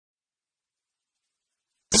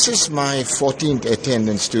This is my 14th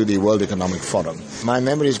attendance to the World Economic Forum. My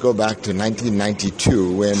memories go back to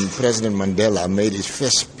 1992 when President Mandela made his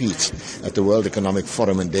first speech at the World Economic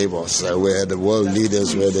Forum in Davos, where the world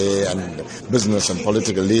leaders were there and business and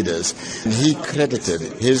political leaders. And he credited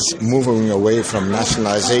his moving away from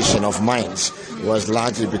nationalization of mines was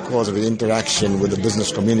largely because of the interaction with the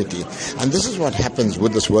business community. And this is what happens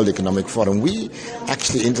with this World Economic Forum. We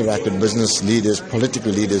actually interact with business leaders,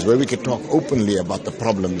 political leaders, where we can talk openly about the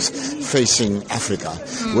problems facing Africa.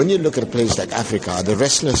 When you look at a place like Africa, the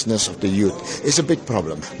restlessness of the youth is a big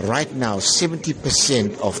problem. Right now,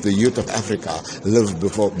 70% of the youth of Africa live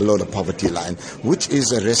below the poverty line, which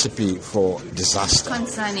is a recipe for disaster.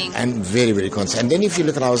 Concerning. And very, very concerning. And then if you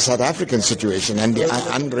look at our South African situation and the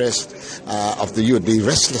unrest of the youth, the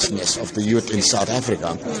restlessness of the youth in South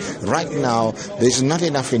Africa, right now there's not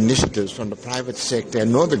enough initiatives from the private sector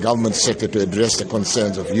nor the government sector to address the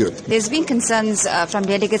concerns of youth. There's been concerns from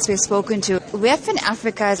delegates we've spoken to. WEF in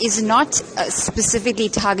Africa is not specifically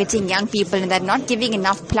targeting young people, and they're not giving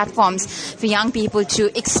enough platforms for young people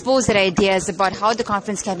to expose their ideas about how the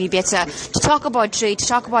conference can be better, to talk about trade, to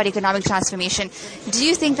talk about economic transformation. Do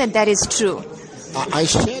you think that that is true? I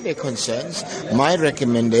share their concerns. My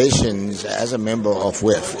recommendations as a member of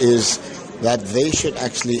WEF is that they should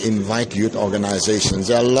actually invite youth organizations.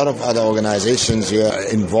 There are a lot of other organizations here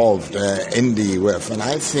involved in the WEF, and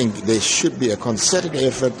I think there should be a concerted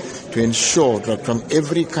effort to ensure that from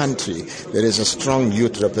every country there is a strong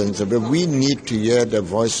youth representative. We need to hear the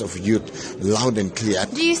voice of youth loud and clear.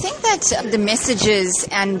 Do you think that the messages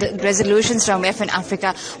and resolutions from WEF in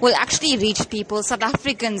Africa will actually reach people, South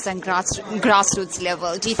Africans and grassroots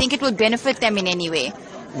level? Do you think it will benefit them in any way?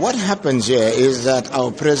 What happens here is that our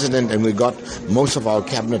president, and we got most of our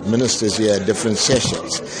cabinet ministers here at different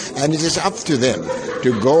sessions, and it is up to them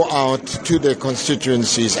to go out to their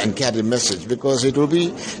constituencies and carry the message, because it will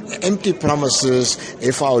be empty promises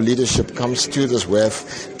if our leadership comes to this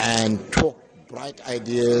WEF and talk bright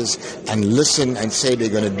ideas and listen and say they're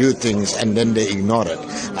going to do things and then they ignore it.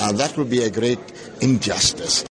 That would be a great injustice.